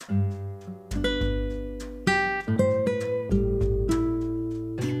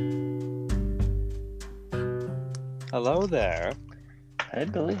Hello there. Hey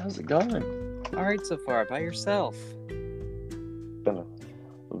Billy, how's it going? All right so far. By yourself? Been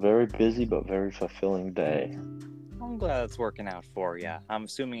a very busy but very fulfilling day. I'm glad it's working out for you. I'm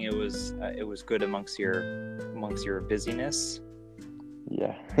assuming it was good amongst your busyness.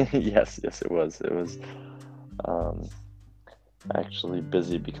 Yeah, yes, it was. It was actually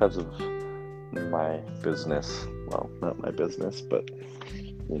busy because of my business. Well, not my business, but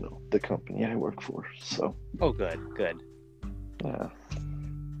the company I work for. So Oh, good. yeah.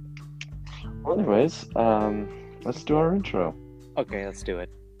 Well, anyways, let's do our intro. Okay, let's do it.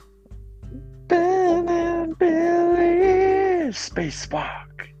 Ben and Billy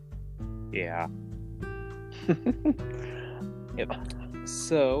Spacewalk. Yeah. Yep.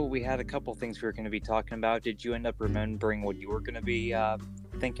 So we had a couple things we were going to be talking about. Did you end up remembering what you were going to be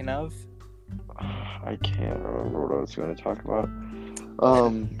thinking of? I can't remember what I was going to talk about.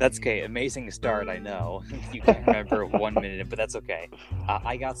 That's okay. Amazing start, I know. You can't remember 1 minute, but that's okay.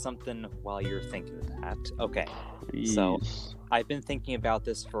 I got something while you're thinking of that. Okay. Please. So I've been thinking about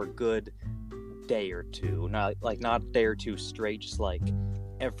this for a good day or two. Not a day or two straight, just like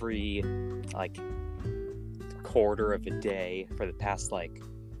every quarter of a day for the past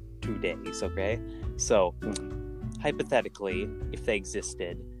 2 days, okay? So hypothetically, if they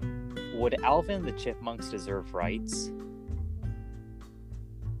existed, would Alvin and the Chipmunks deserve rights?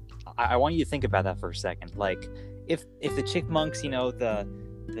 I want you to think about that for a second. If the Chipmunks,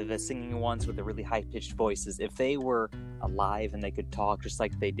 the singing ones with the really high-pitched voices, if they were alive and they could talk just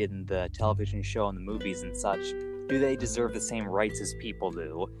like they did in the television show and the movies and such, do they deserve the same rights as people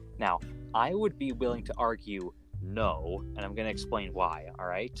do? Now, I would be willing to argue no, and I'm going to explain why,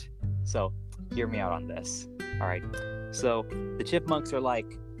 alright? So, hear me out on this, alright? So, the Chipmunks are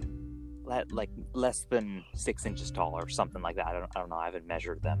less than 6 inches tall or something like that. I don't know. I haven't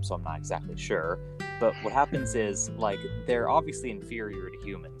measured them, so I'm not exactly sure. But what happens is, they're obviously inferior to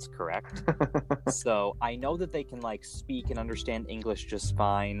humans, correct? So I know that they can speak and understand English just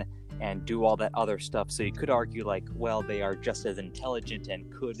fine and do all that other stuff. So you could argue they are just as intelligent and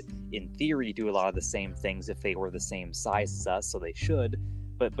could, in theory, do a lot of the same things if they were the same size as us. So they should.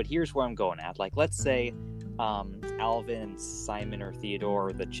 But here's where I'm going at. Let's say Alvin, Simon, or Theodore,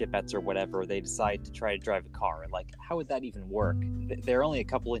 or the Chipettes, or whatever, they decide to try to drive a car. How would that even work? They're only a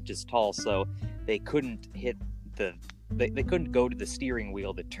couple inches tall, so they couldn't hit they couldn't go to the steering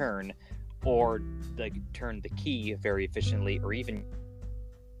wheel to turn, or turn the key very efficiently, or even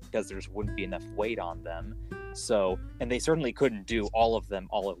because there just wouldn't be enough weight on them. So, and they certainly couldn't do all of them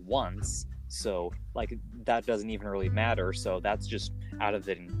all at once. So, that doesn't even really matter. So that's just out of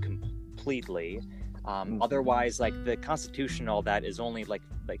it completely. Otherwise, the Constitution, all that is only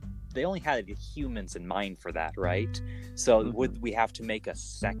they only had humans in mind for that, right? So would we have to make a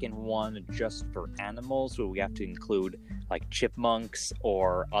second one just for animals? Would we have to include chipmunks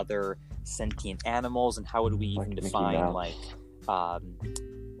or other sentient animals? And how would we even define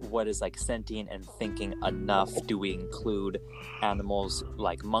what is sentient and thinking enough? Do we include animals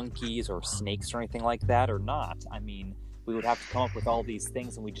like monkeys or snakes or anything like that, or not? I mean, we would have to come up with all these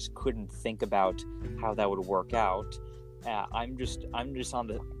things, and we just couldn't think about how that would work out. I'm just on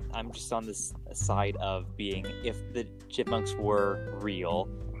this side of being, if the Chipmunks were real,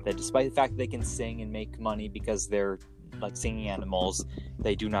 that despite the fact that they can sing and make money because they're singing animals,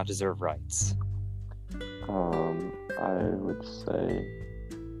 they do not deserve rights. I would say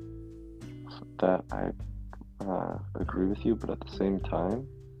that I agree with you, but at the same time,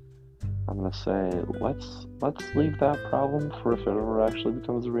 I'm gonna say let's leave that problem for if it ever actually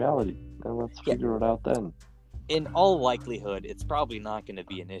becomes a reality, and let's figure it out then. In all likelihood, it's probably not going to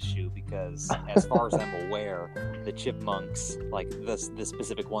be an issue because, as far as I'm aware, the Chipmunks, the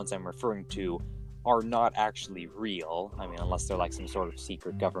specific ones I'm referring to, are not actually real. I mean, unless they're some sort of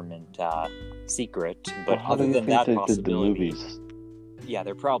secret government secret. But how other do you than think that they possibility, did the movies? Yeah,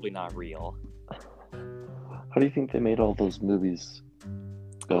 they're probably not real. How do you think they made all those movies,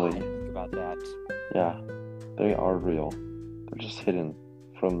 Billy? Think about that. Yeah, they are real. They're just hidden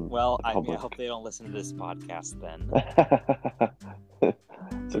from the public. I hope they don't listen to this podcast then.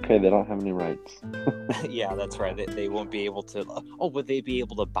 It's okay, they don't have any rights. Yeah, that's right. They won't be able to. Oh, would they be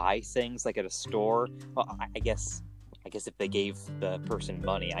able to buy things at a store? Well, I guess if they gave the person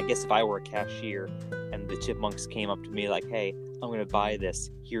money. I guess if I were a cashier and the Chipmunks came up to me hey, I'm going to buy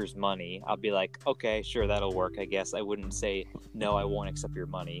this, here's money, I'll be okay, sure, that'll work, I guess. I wouldn't say, no, I won't accept your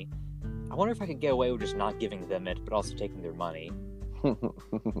money. I wonder if I could get away with just not giving them it, but also taking their money.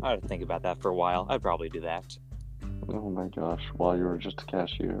 I had to think about that for a while. I'd probably do that. Oh my gosh, while you were just a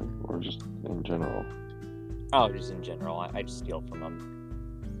cashier, or just in general? Oh, just in general. I just steal from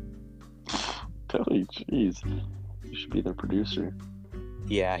them. Billy, jeez. You should be their producer.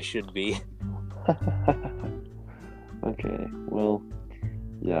 Yeah, I should be. Okay, well,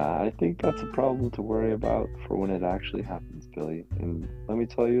 yeah, I think that's a problem to worry about for when it actually happens, Billy. And let me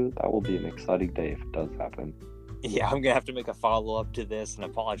tell you, that will be an exciting day if it does happen. Yeah, I'm gonna have to make a follow-up to this and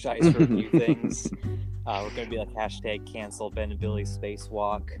apologize for a few things. We're gonna be like #cancel Ben and Billy's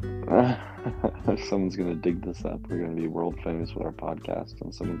spacewalk. If someone's gonna dig this up, we're gonna be world famous with our podcast,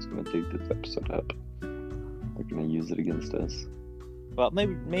 and someone's gonna dig this episode up. They're gonna use it against us. Well,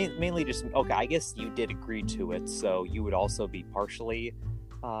 maybe mainly just okay. I guess you did agree to it, so you would also be partially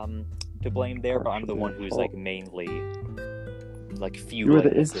to blame there. But I'm the one who's like mainly like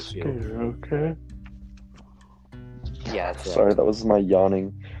fueling this issue. Okay. Yeah. That's Sorry, right. that was my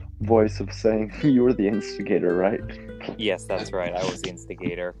yawning voice of saying you were the instigator, right? Yes, that's right. I was the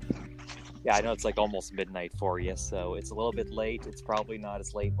instigator. Yeah, I know it's like almost midnight for you, so it's a little bit late. It's probably not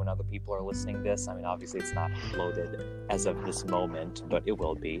as late when other people are listening to this. I mean, obviously it's not uploaded as of this moment, but it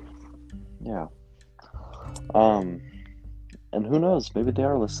will be. Yeah. And who knows? Maybe they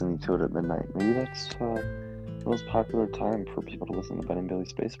are listening to it at midnight. Maybe that's the most popular time for people to listen to Ben and Billy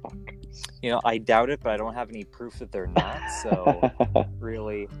Spacewalk. You know, I doubt it, but I don't have any proof that they're not, so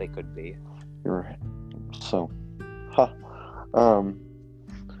really, they could be. You're right. So,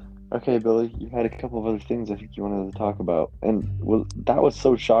 okay, Billy, you had a couple of other things I think you wanted to talk about, and that was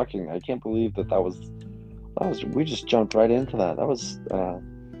so shocking. I can't believe that was we just jumped right into that. That was, that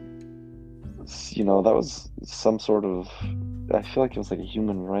was some sort of, I feel like it was like a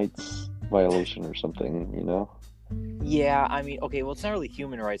human rights violation or something, you know? Yeah, I mean, okay, well, it's not really a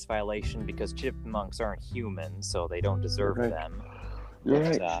human rights violation because chipmunks aren't human, so they don't deserve them. You're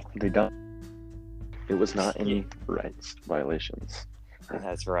right. They don't. It was not any rights violations.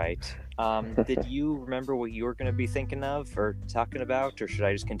 That's right. Did you remember what you were going to be thinking of or talking about, or should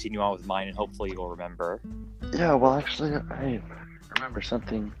I just continue on with mine and hopefully you'll remember? Yeah, well, actually, I remember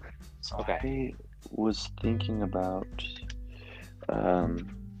something. So okay. I was thinking about,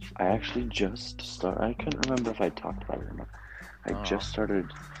 I actually just started, I couldn't remember if I talked about it or not. I just started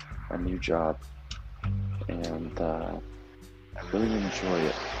a new job, and I really enjoy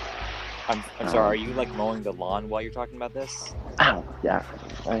it. I'm sorry, are you like mowing the lawn while you're talking about this? Oh, yeah,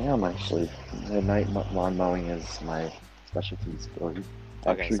 I am actually. The night lawn mowing is my specialty story.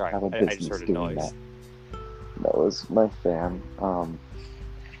 Okay, sorry, I just heard a noise. That was my fan.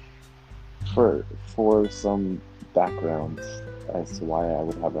 For some background as to why I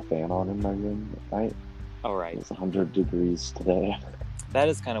would have a fan on in my room at night. Oh, right. It's 100 degrees today. That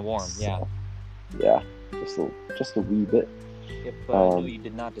is kind of warm, yeah. Yeah, just a wee bit. Yep, I know you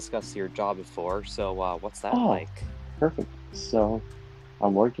did not discuss your job before, so what's that like? Perfect. So,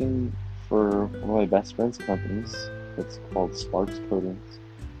 I'm working for one of my best friend's companies. It's called Sparks Coatings.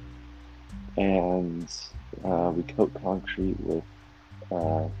 And we coat concrete with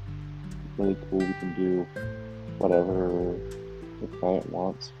really cool. We can do whatever the client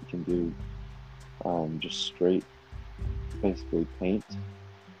wants. We can do just straight, basically paint,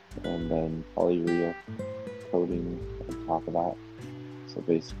 and then polyurea coating on top of that. So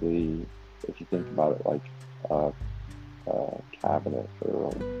basically, if you think about it like a cabinet or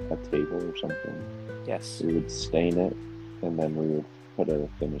a table or something, yes, we would stain it, and then we would put a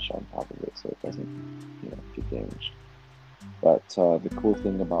finish on top of it so it doesn't, get damaged. But the cool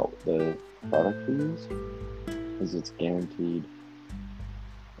thing about the product we use is it's guaranteed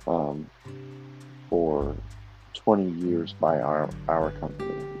for 20 years by our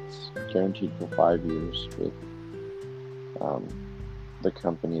company. It's guaranteed for 5 years with the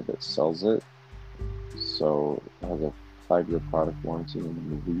company that sells it. So it has a 5-year product warranty, and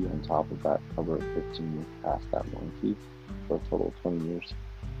then we on top of that cover 15 years past that warranty for a total of 20 years.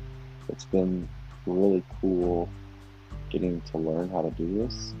 It's been really cool getting to learn how to do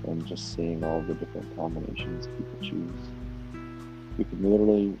this and just seeing all the different combinations people choose. We can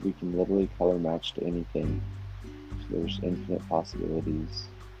literally color match to anything. So there's infinite possibilities.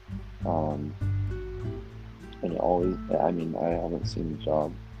 And I haven't seen the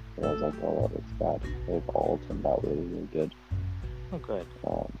job where I was like, oh, that looks bad. They've all turned out really, really good. Oh, good.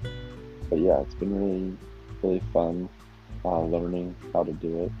 But yeah, it's been really, really fun learning how to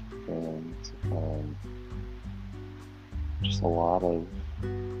do it, and just a lot of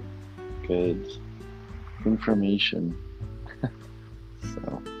good information.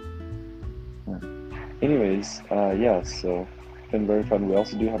 So, anyways, so it's been very fun. We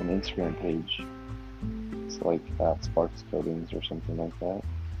also do have an Instagram page. It's like Sparks Coatings or something like that.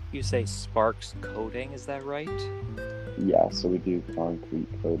 You say Sparks Coating, is that right? Yeah, so we do concrete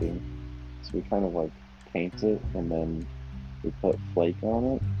coating. So we kind of like paint it, and then we put flake on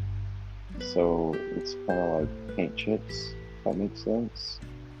it, So it's kind of like paint chips, if that makes sense.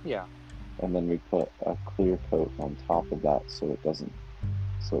 Yeah. And then we put a clear coat on top of that so it doesn't,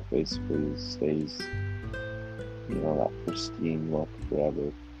 so it basically stays, that pristine look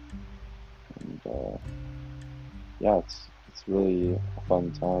forever. And yeah, it's really a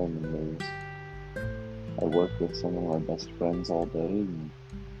fun time. And I work with some of my best friends all day, and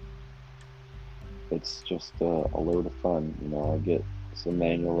it's just a load of fun. I get some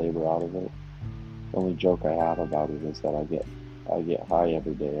manual labor out of it. The only joke I have about it is that I get high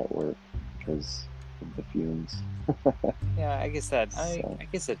every day at work because of the fumes. Yeah, I guess So, I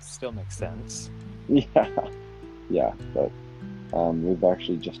guess it still makes sense. yeah, but we've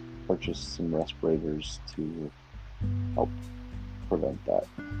actually just purchased some respirators to help prevent that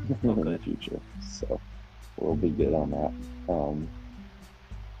Oh, in the good. future. So we'll be good on that.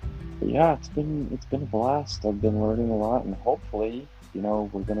 But yeah, it's been a blast. I've been learning a lot, and hopefully,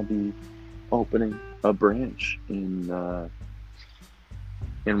 we're gonna be opening a branch in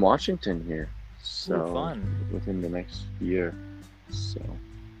Washington here. Ooh, So fun. within the next year. So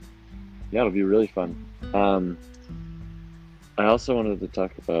yeah, it'll be really fun. I also wanted to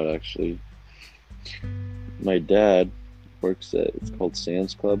talk about actually my dad works at, it's called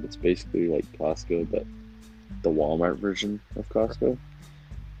Sam's Club. It's basically like Costco, but the Walmart version of Costco.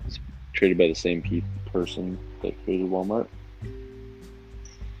 It's created by the same person that created Walmart.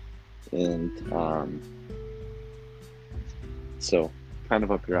 And so kind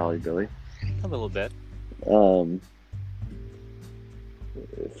of up your alley, Billy. A little bit. Um,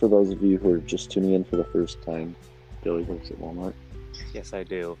 for those of you who are just tuning in for the first time, Billy works at Walmart. Yes, I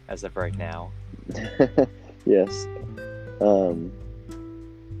do, as of right now. Yes.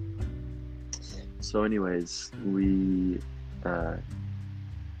 So anyways, we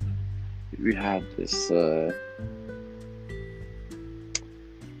had this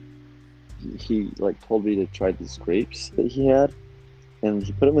he like told me to try these grapes that he had, and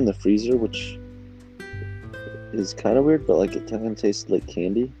he put them in the freezer, which is kind of weird, but like it kind of tasted like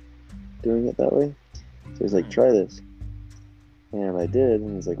candy doing it that way. So he's like, try this. And I did,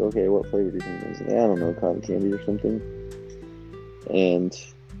 and he's like, okay, what flavor do you think? I was like, I don't know, cotton candy or something. And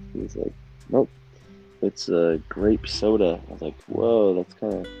he was like, nope, it's grape soda. I was like, whoa, that's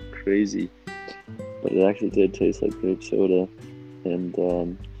kind of crazy. But it actually did taste like grape soda.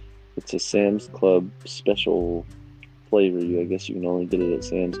 And it's a Sam's Club special flavor. I guess you can only get it at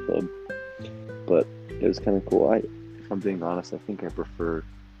Sam's Club. But it was kind of cool. If I'm being honest, I think I prefer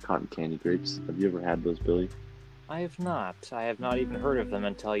cotton candy grapes. Have you ever had those, Billy? I have not. I have not even heard of them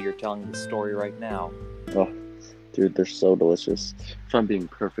until you're telling the story right now. Oh, dude, they're so delicious. If I'm being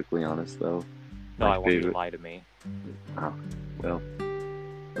perfectly honest, though. No, I want you to lie to me. Oh, well.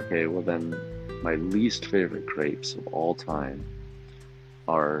 Okay, well then, my least favorite grapes of all time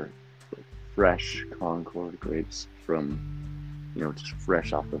are fresh Concord grapes from, just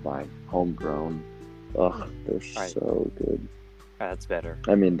fresh off the vine, homegrown. Ugh, they're so good. That's better.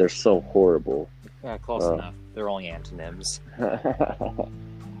 I mean, they're so horrible. Yeah, close enough. They're only antonyms.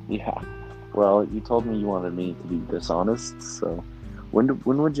 Yeah. Well, you told me you wanted me to be dishonest, so when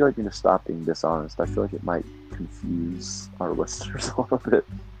would you like me to stop being dishonest? I feel like it might confuse our listeners a little bit.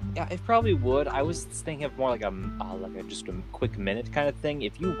 Yeah, it probably would. I was thinking of more like just a quick minute kind of thing.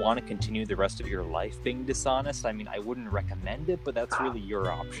 If you want to continue the rest of your life being dishonest, I mean, I wouldn't recommend it, but that's really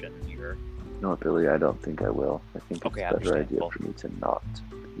your option here. No, Billy, I don't think I will. I think it's a better idea for me to not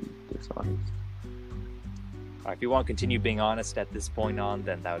be dishonest. If you want to continue being honest at this point on,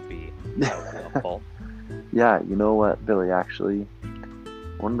 then that would be helpful. Yeah, you know what, Billy, actually,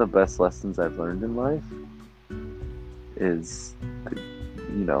 one of the best lessons I've learned in life is,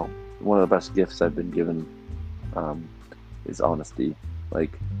 one of the best gifts I've been given is honesty.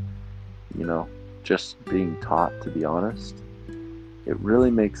 Like, just being taught to be honest. It really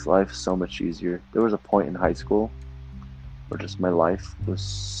makes life so much easier. There was a point in high school where just my life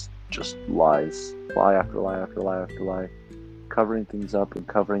was just lies. Lie after lie after lie after lie. Covering things up and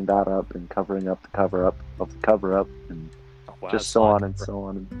covering that up and covering up the cover up of the cover up and just so on and so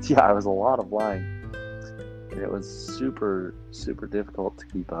on. Yeah, it was a lot of lying. And it was super, super difficult to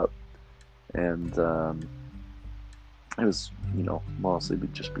keep up. And it was, mostly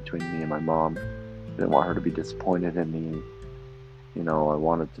just between me and my mom. I didn't want her to be disappointed in me. I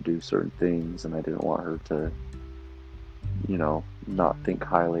wanted to do certain things and I didn't want her to, not think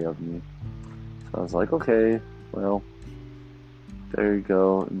highly of me. So I was like, okay, well, there you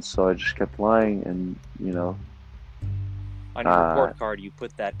go. And so I just kept lying and, on your report card, you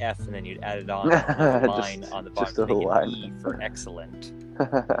put that F and then you'd add it on a line on the bottom to make it E for excellent.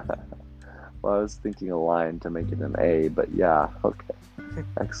 Well, I was thinking a line to make it an A, but yeah, okay.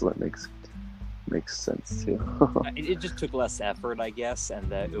 Excellent makes makes sense too. It just took less effort, I guess, and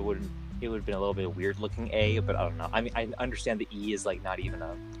that it would have been a little bit weird looking A, but I don't know. I mean, I understand the E is like not even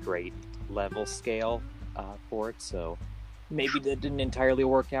a grade level scale for it, so maybe that didn't entirely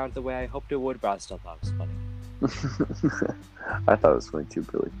work out the way I hoped it would, but I still thought it was funny. I thought it was funny too,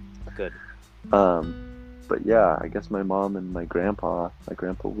 Billy. Good. But yeah, I guess my mom and my grandpa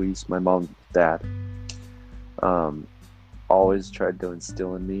Weiss, my mom's dad, always tried to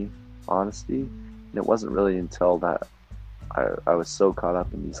instill in me honesty. And it wasn't really until that I was so caught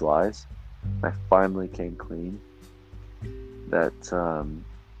up in these lies, I finally came clean, that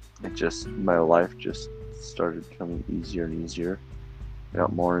my life just started becoming easier and easier. I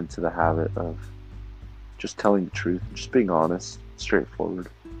got more into the habit of just telling the truth, just being honest, straightforward.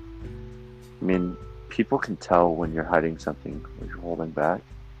 I mean, people can tell when you're hiding something, when you're holding back.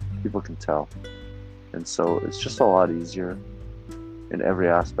 People can tell. And so it's just a lot easier in every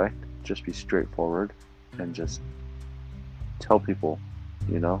aspect. Just be straightforward and just tell people,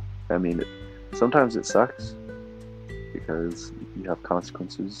 I mean, sometimes it sucks because you have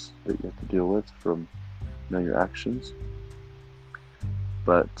consequences that you have to deal with from your actions.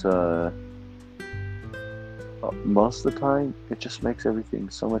 But most of the time, it just makes everything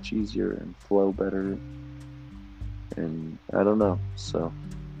so much easier and flow better. And I don't know. So,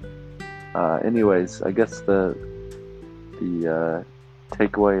 anyways, I guess the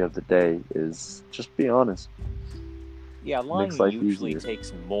takeaway of the day is just be honest. Yeah, lying usually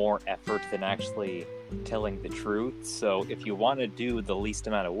takes more effort than actually telling the truth. So if you want to do the least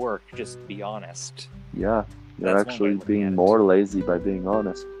amount of work, just be honest. Yeah, you're actually being more lazy by being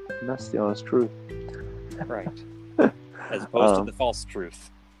honest. And that's the honest truth. Right. As opposed to the false truth.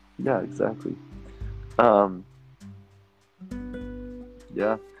 Yeah, exactly.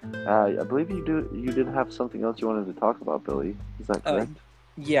 Yeah. I believe you did have something else you wanted to talk about, Billy. Is that correct?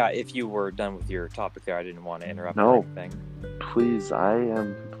 Yeah, if you were done with your topic there, I didn't want to interrupt or anything. Please, I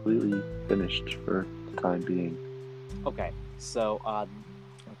am completely finished for the time being. Okay, so let's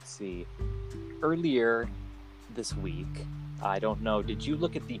see. Earlier this week, I don't know, did you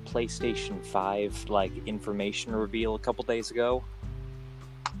look at the PlayStation 5 information reveal a couple days ago?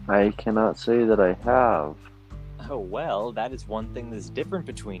 I cannot say that I have. Oh, well, that is one thing that's different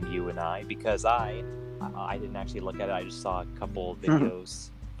between you and I, because I didn't actually look at it. I just saw a couple videos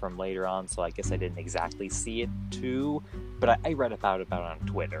from later on, so I guess I didn't exactly see it too, but I read about it on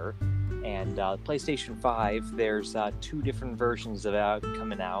Twitter. And PlayStation 5, there's 2 different versions of it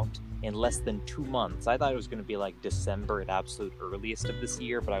coming out in less than 2 months. I thought it was going to be December at absolute earliest of this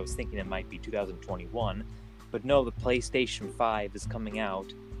year, but I was thinking it might be 2021. But no, the PlayStation 5 is coming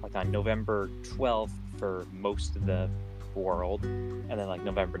out on November 12th for most of the world, and then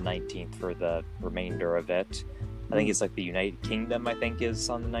November 19th for the remainder of it. I think it's the United Kingdom, I think, is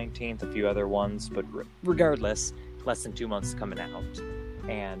on the 19th, a few other ones, but regardless, less than 2 months coming out.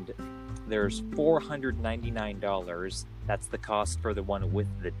 And there's $499. That's the cost for the one with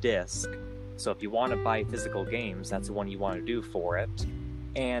the disc. So if you want to buy physical games, that's the one you want to do for it.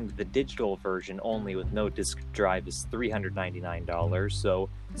 And the digital version only with no disc drive is $399. So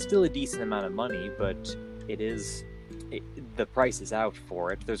still a decent amount of money, but the price is out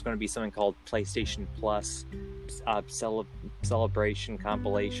for it. There's going to be something called PlayStation Plus celebration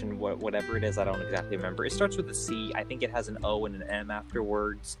compilation, whatever it is. I don't exactly remember. It starts with a C. I think it has an O and an M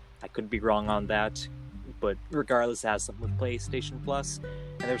afterwards. I could be wrong on that, but regardless, it has something with PlayStation Plus.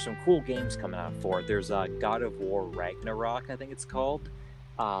 And there's some cool games coming out for it. There's God of War Ragnarok, I think it's called.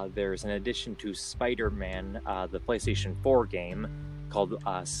 There's an addition to Spider-Man, the PlayStation 4 game, called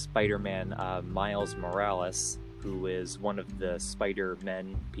Spider-Man Miles Morales, who is one of the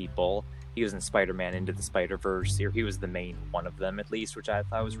Spider-Men people. He was in Spider-Man Into the Spider-Verse, or he was the main one of them, at least, which I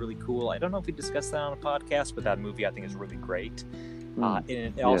thought was really cool. I don't know if we discussed that on a podcast, but that movie I think is really great. And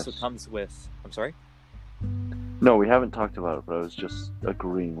it also comes with... I'm sorry? No, we haven't talked about it, but I was just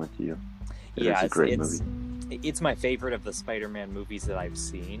agreeing with you. It's a great movie. It's my favorite of the Spider-Man movies that I've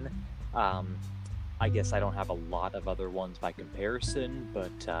seen. I guess I don't have a lot of other ones by comparison,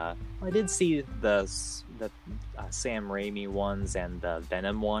 but I did see the Sam Raimi ones and the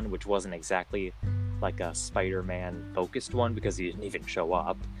Venom one, which wasn't exactly a Spider-Man focused one because he didn't even show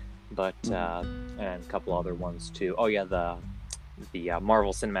up, but and a couple other ones too. Oh yeah, the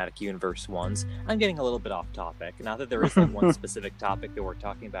Marvel Cinematic Universe ones. I'm getting a little bit off topic. Not that there is one specific topic that we're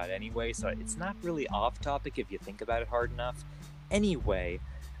talking about anyway, so it's not really off topic if you think about it hard enough. Anyway,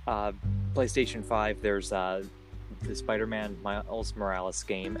 PlayStation 5, there's the Spider-Man Miles Morales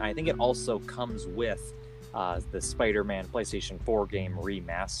game. I think it also comes with the Spider-Man PlayStation 4 game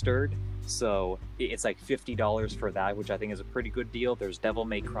remastered. So it's like $50 for that, which I think is a pretty good deal. There's Devil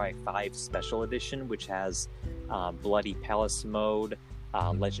May Cry 5 Special Edition, which has Bloody Palace mode,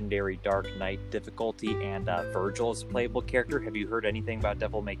 Legendary Dark Knight difficulty, and Virgil as a playable character. Have you heard anything about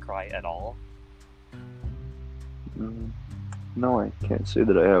Devil May Cry at all? No, I can't say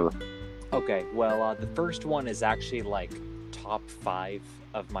that I have. Okay, well, the first one is actually like top 5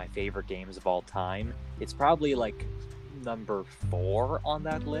 of my favorite games of all time. It's probably like number 4 on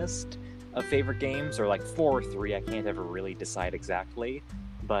that list of favorite games, or like 4 or 3. I can't ever really decide exactly.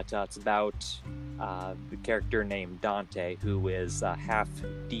 But it's about the character named Dante, who is half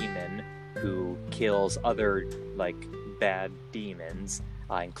demon, who kills other like bad demons,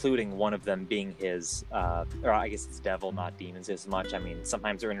 including one of them being his, or I guess it's devil, not demons as much. I mean,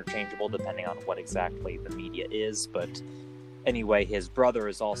 sometimes they're interchangeable depending on what exactly the media is, but anyway, his brother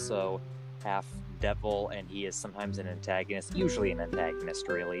is also half devil, and he is sometimes an antagonist, usually an antagonist,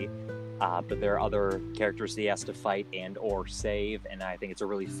 really. But there are other characters he has to fight and or save, and I think it's a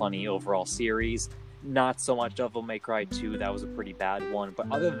really funny overall series. Not so much Devil May Cry 2, that was a pretty bad one,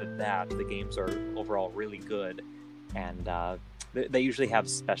 but other than that, the games are overall really good, and they usually have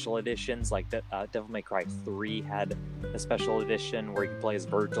special editions, like Devil May Cry 3 had a special edition where you can play as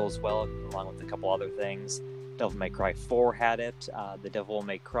Virgil as well, along with a couple other things. Devil May Cry 4 had it. The Devil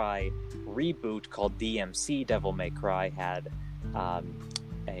May Cry reboot called DMC Devil May Cry had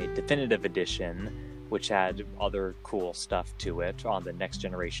a definitive edition, which had other cool stuff to it on the next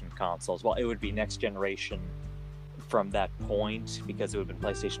generation consoles. Well, it would be next generation from that point, because it would have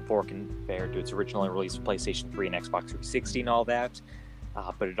been PlayStation 4 compared to its originally released PlayStation 3 and Xbox 360 and all that.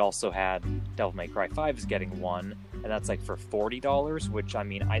 But it also had Devil May Cry 5 is getting one, and that's like for $40, which I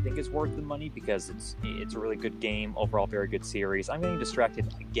mean I think is worth the money because it's a really good game, overall very good series. I'm getting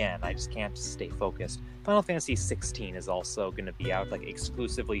distracted again, I just can't stay focused. Final Fantasy 16 is also going to be out like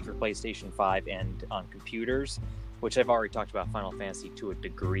exclusively for PlayStation 5 and on computers, which I've already talked about Final Fantasy to a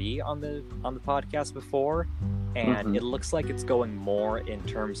degree on the podcast before, and it looks like it's going more in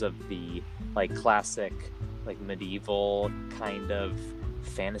terms of the like classic like medieval kind of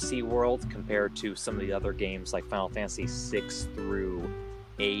fantasy world compared to some of the other games like Final Fantasy 6 through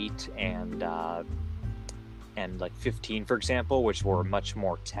 8 and like 15, for example, which were much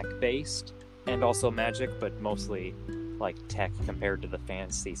more tech based and also magic, but mostly like tech compared to the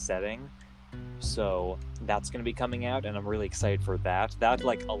fantasy setting. So that's going to be coming out, and I'm really excited for that. That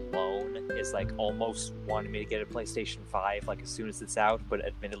like alone is like almost wanting me to get a PlayStation 5 like as soon as it's out, but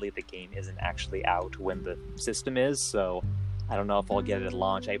admittedly the game isn't actually out when the system is, so I don't know if I'll get it at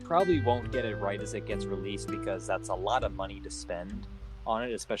launch. I probably won't get it right as it gets released because that's a lot of money to spend on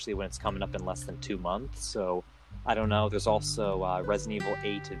it, especially when it's coming up in less than 2 months. So I don't know. There's also Resident Evil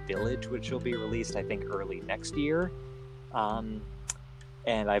 8 Village, which will be released I think early next year. And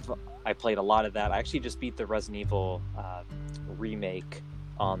I played a lot of that. I actually just beat the Resident Evil remake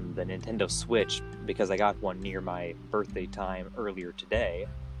on the Nintendo Switch because I got one near my birthday time earlier today.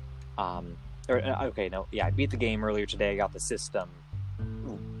 I beat the game earlier today. I got the system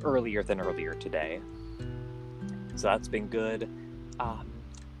earlier today. So that's been good.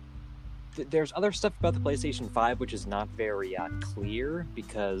 There's other stuff about the PlayStation 5 which is not very clear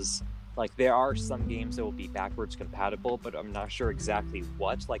because like there are some games that will be backwards compatible, but I'm not sure exactly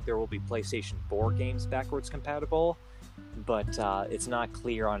what. Like there will be PlayStation 4 games backwards compatible, but it's not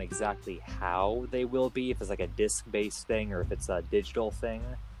clear on exactly how they will be, if it's like a disc-based thing or if it's a digital thing.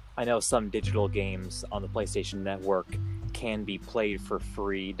 I know some digital games on the PlayStation Network can be played for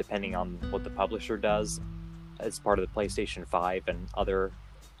free depending on what the publisher does as part of the PlayStation 5 and other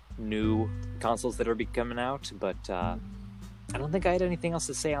new consoles that are coming out, but I don't think I had anything else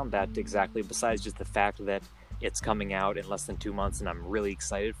to say on that exactly besides just the fact that it's coming out in less than 2 months and I'm really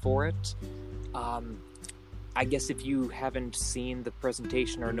excited for it. I guess if you haven't seen the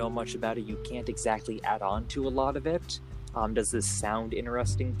presentation or know much about it, you can't exactly add on to a lot of it. Does this sound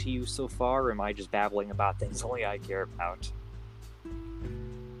interesting to you so far, or am I just babbling about things only I care about?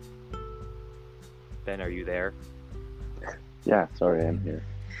 Ben, are you there? Yeah, sorry, I'm here.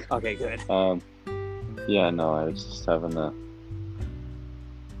 Okay, good. Yeah, no, I was just having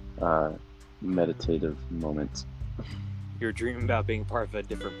a meditative moment. You were dreaming about being part of a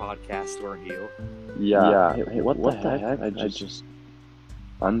different podcast, weren't you? Yeah. Hey, what the heck? I just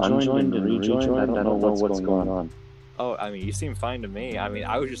unjoined and rejoined. I don't know what's going on. Oh, I mean, you seem fine to me. I mean,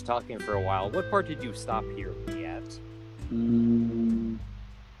 I was just talking for a while. What part did you stop hearing me at?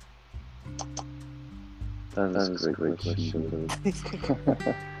 That is a great question.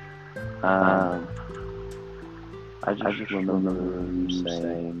 I just remember you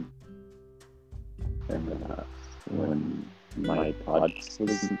saying and when my podcast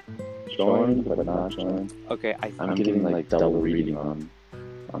was joined but not joined, Okay, I'm getting like double reading on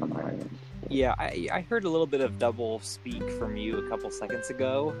my end. yeah, I heard a little bit of double speak from you a couple seconds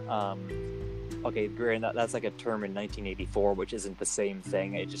ago. Okay, granted, that's like a term in 1984, which isn't the same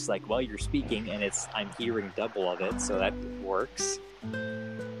thing. It's just like, well, you're speaking, and I'm hearing double of it, so that works.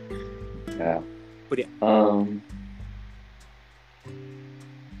 Yeah. But yeah.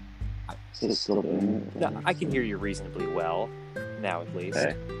 Is it still doing it? No, I can hear you reasonably well, now at least.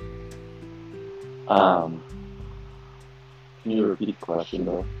 Okay. Can you repeat the question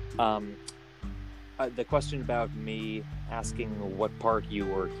though? The question about me asking what part you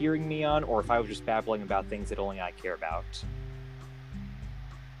were hearing me on, or if I was just babbling about things that only I care about.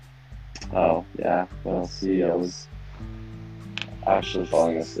 Oh, yeah. Well, see, I was actually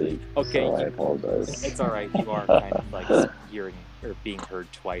falling asleep. Okay, So I apologize. It's alright, you are kind of like hearing or being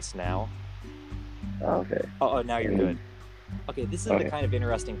heard twice now. Okay. Oh, now you're good. Okay, this is the Okay. kind of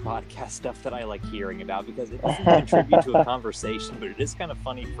interesting podcast stuff that I like hearing about because it doesn't contribute to a conversation, but it is kind of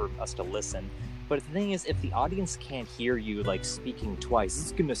funny for us to listen. But the thing is, if the audience can't hear you like speaking twice,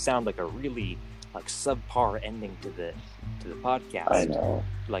 it's going to sound like a really like subpar ending to the podcast. I know.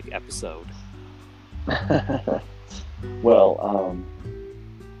 Like episode. Well,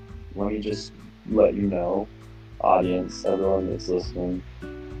 let me just let you know, audience, everyone that's listening,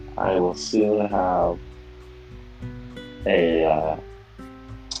 I will soon have a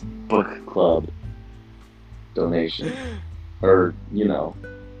book club donation, or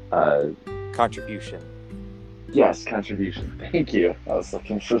Contribution. yes, contribution. Thank you. I was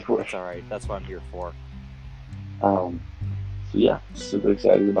looking for the word. That's alright. That's what I'm here for. So yeah, super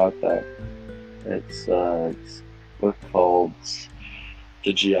excited about that. It's a book called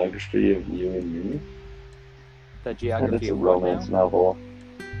The Geography of You and Me. The And geography it's a of what romance now? novel.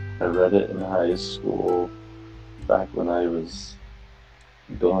 I read it in high school back when I was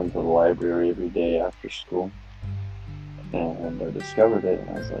going to the library every day after school. And I discovered it, and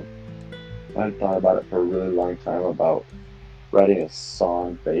I was like, I thought about it for a really long time about writing a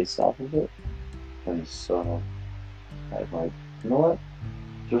song based off of it. And so I was like, you know what?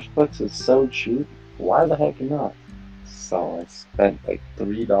 This book is so cheap, why the heck not? So I spent like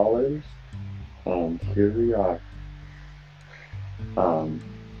 $3, and here we are.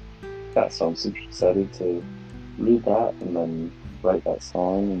 Yeah, so I'm super excited to read that and then write that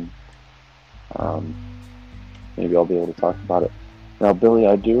song, and maybe I'll be able to talk about it. Now, Billy,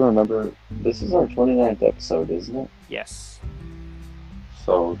 I do remember this is our 29th episode, isn't it? Yes.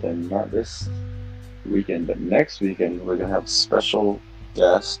 So then not this weekend, but next weekend we're gonna have a special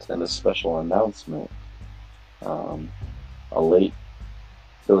guest and a special announcement. A late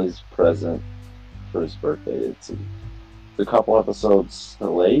Billy's present for his birthday. It's a couple episodes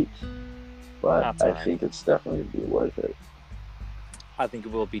late, but That's I alright. think it's definitely gonna be worth it. I think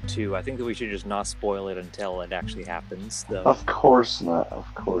it will be too. I think that we should just not spoil it until it actually happens, though. Of course not. Of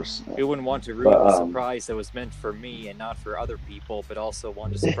course not. We wouldn't want to ruin But, the surprise that was meant for me and not for other people, but also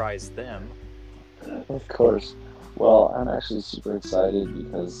want to surprise them. Of course. Well, I'm actually super excited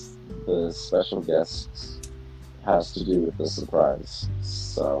because the special guest has to do with the surprise.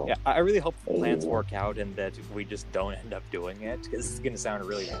 So Yeah, I really hope the plans work out and that we just don't end up doing it, because this is going to sound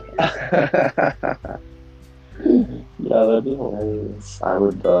really weird. yeah, that'd be hilarious. I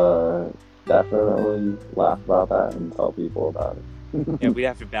would definitely laugh about that and tell people about it. Yeah, we'd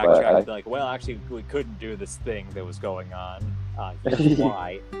have to But backtrack and be like, well, actually, we couldn't do this thing that was going on. Here's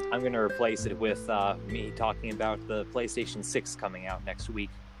why. I'm going to replace it with me talking about the PlayStation 6 coming out next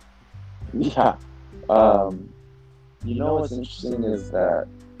week. Yeah. You know what's interesting is that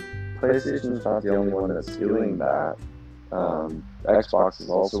PlayStation is not the only one that's doing that. Xbox is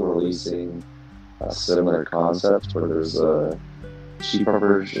also releasing a similar concept where there's a cheaper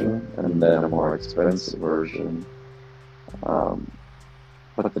version and then a more expensive version.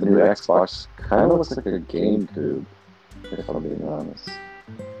 But the new Xbox kind of looks like a GameCube, if I'm being honest.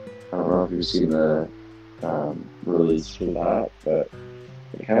 I don't know if you've seen the release for that, but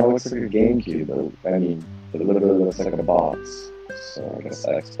it kind of looks like a GameCube. I mean, it literally looks like a box. So I guess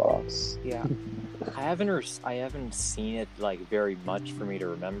Xbox. Yeah, I haven't seen it like very much for me to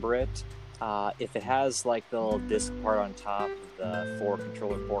remember it. If it has like the little disc part on top, the 4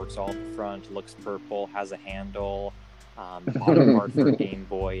 controller ports all at the front, looks purple, has a handle, bottom part for a Game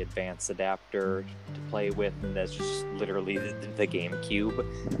Boy Advance adapter to play with, and that's just literally the GameCube.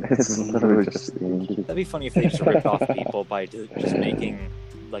 It's literally just a GameCube. That'd be funny if they just ripped off people by just making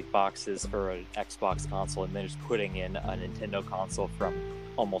like boxes for an Xbox console and then just putting in a Nintendo console from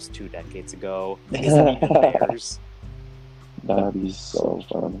almost 2 decades ago. Isn't even theirs. That'd be so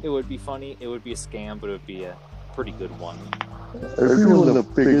fun. It would be funny. It would be a scam, but it would be a pretty good one. It'd be one of the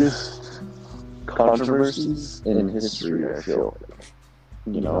biggest controversies in history, I feel.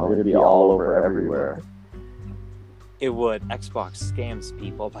 It'd be all over everywhere. It would. Xbox scams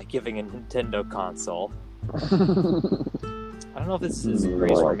people by giving a Nintendo console. I don't know if this is as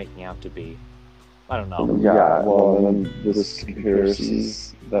great as we're making out to be. I don't know. Yeah, well, then the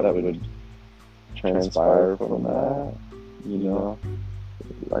conspiracies that would transpire from that,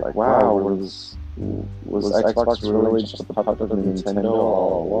 like, wow, was Xbox really just a puppet of Nintendo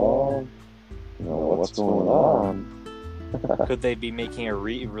all along? What's going on? Could they be making a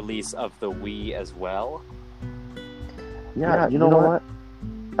re-release of the Wii as well? Yeah, you know what?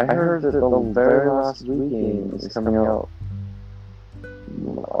 I heard that the very last Wii game is coming out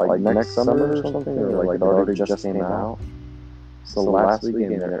like next summer or something, or like it already just came out. It's the last Wii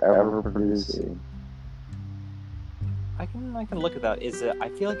game they're ever producing. I can look at that. Is it? I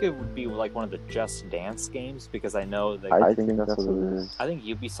feel like it would be like one of the Just Dance games because I know that. I think that's what it is. I think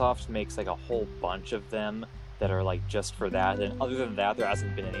Ubisoft makes like a whole bunch of them that are like just for that, and other than that, there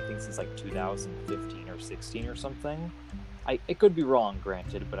hasn't been anything since like 2015 or 16 or something. It could be wrong,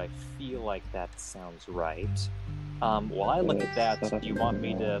 granted, but I feel like that sounds right. While I look at that, do you want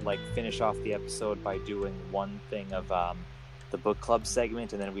me to like finish off the episode by doing one thing of the book club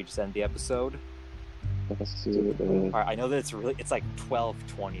segment, and then we just end the episode? Let's do it. All right, I know that it's like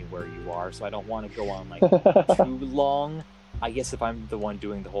 12:20 where you are, so I don't want to go on like too long. I guess if I'm the one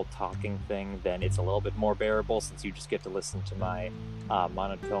doing the whole talking thing, then it's a little bit more bearable since you just get to listen to my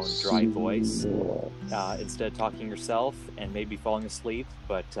monotone, dry voice instead of talking yourself and maybe falling asleep.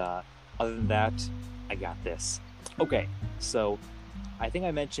 But other than that, I got this. Okay, so I think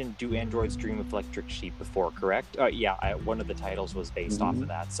I mentioned Do Androids Dream of Electric Sheep before, correct? One of the titles was based off of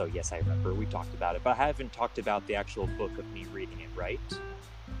that, so yes, I remember we talked about it. But I haven't talked about the actual book of me reading it, right?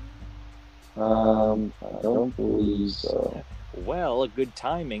 I don't believe so. Well, good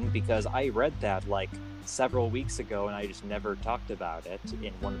timing, because I read that like several weeks ago and I just never talked about it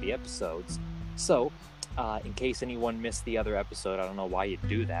in one of the episodes. So, in case anyone missed the other episode, I don't know why you'd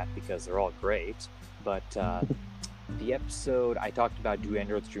do that because they're all great, but the episode I talked about Do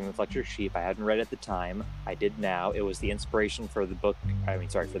Androids Dream of Electric Sheep, I hadn't read it at the time. I did now. It was the inspiration for the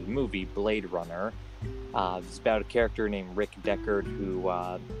movie Blade Runner. It's about a character named Rick Deckard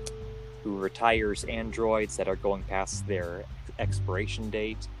who retires androids that are going past their expiration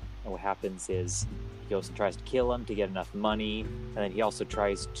date. And what happens is he goes and tries to kill them to get enough money, and then he also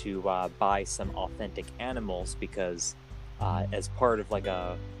tries to buy some authentic animals because as part of like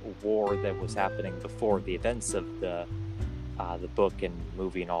a war that was happening before the events of the book and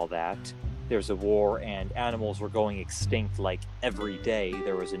movie and all that, there's a war and animals were going extinct like every day.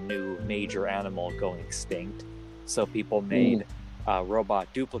 There was a new major animal going extinct, so people made robot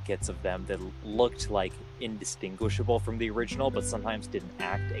duplicates of them that looked like indistinguishable from the original, but sometimes didn't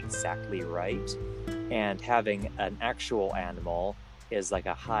act exactly right. And having an actual animal is like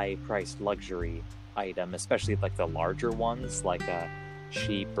a high-priced luxury item, especially like the larger ones, like a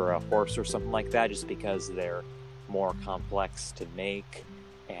sheep or a horse or something like that, just because they're more complex to make,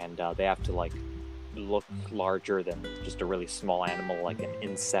 and they have to like look larger than just a really small animal, like an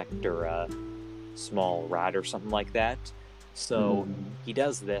insect or a small rat or something like that. So he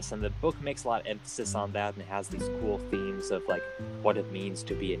does this, and the book makes a lot of emphasis on that, and it has these cool themes of like what it means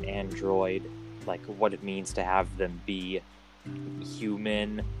to be an android, like what it means to have them be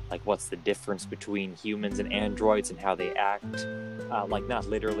human, like what's the difference between humans and androids and how they act, like not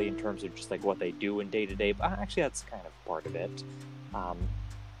literally in terms of just like what they do in day-to-day, but actually that's kind of part of it.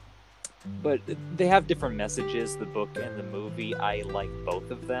 But they have different messages, the book and the movie. I like both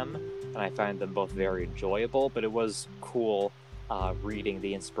of them, and I find them both very enjoyable, but it was cool reading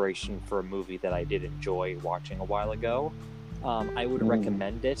the inspiration for a movie that I did enjoy watching a while ago. I would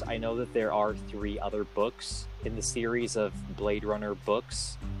recommend it. I know that there are 3 other books in the series of Blade Runner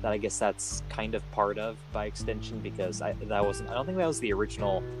books that I guess that's kind of part of by extension, because I don't think that was the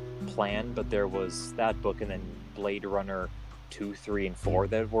original plan, but there was that book and then Blade Runner 2, 3, and 4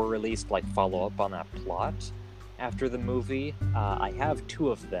 that were released, like follow up on that plot after the movie. I have 2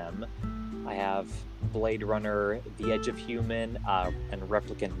 of them. I have Blade Runner, The Edge of Human, and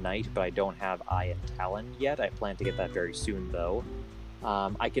Replicant Night, but I don't have Eye and Talon yet. I plan to get that very soon, though.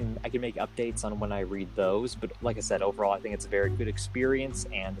 I can make updates on when I read those, but like I said, overall, I think it's a very good experience,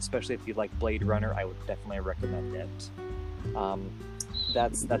 and especially if you like Blade Runner, I would definitely recommend it.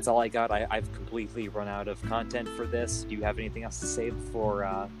 That's all I got. I've completely run out of content for this. Do you have anything else to say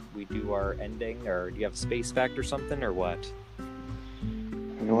before we do our ending, or do you have a space fact or something, or what?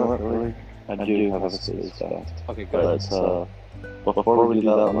 You know what, really? I do have a space fact. Okay, good. But before we do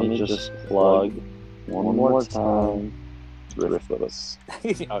that, let me just plug one more time Driftbooks.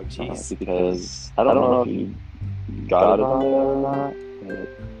 Oh, jeez. Because I don't know if you got it on there or not,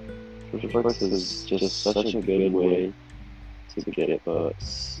 but Driftbooks is just such a good way to get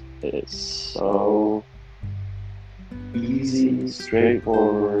books. It's so easy,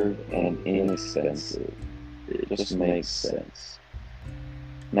 straightforward, and inexpensive. It just makes sense.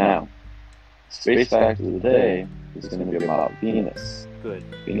 Now, space fact of the day is going to be about Venus. Good.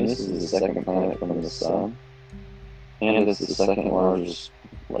 Venus is the second planet from the Sun, and it's the second largest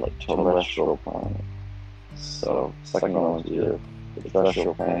terrestrial planet. So, second largest, the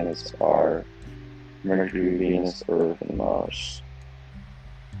terrestrial planets are Mercury, Venus, Earth, and Mars.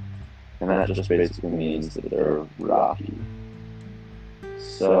 And that just basically means that they're rocky.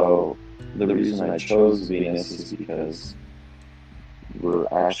 So, the reason I chose Venus is because we're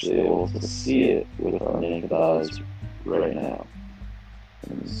actually able to see it with our naked eyes right now.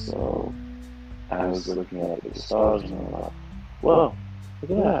 And so, I was looking at the stars and I thought, whoa,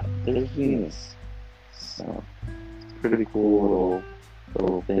 look at that, there's Venus. So, it's a pretty cool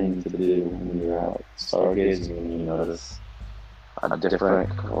little thing to do when you're out stargazing and you notice a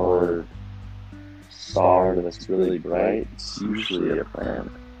different colored star that's really bright. It's usually a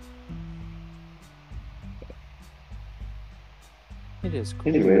planet. It is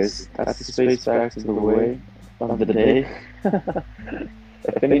cool. Anyways, that's the space fact of the day.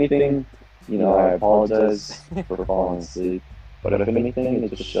 If anything, I apologize for falling asleep. But if anything,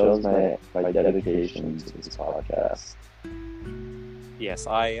 it just shows my dedication to this podcast. Yes,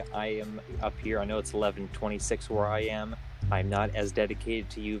 I am up here. I know it's 11:26 where I am. I'm not as dedicated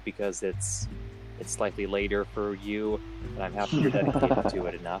to you because it's slightly later for you, and I'm happy you're dedicated to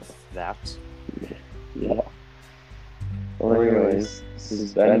it enough that. Yeah. Well, anyways, this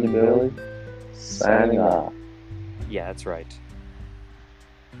is Ben and Billy signing off. Yeah, that's right.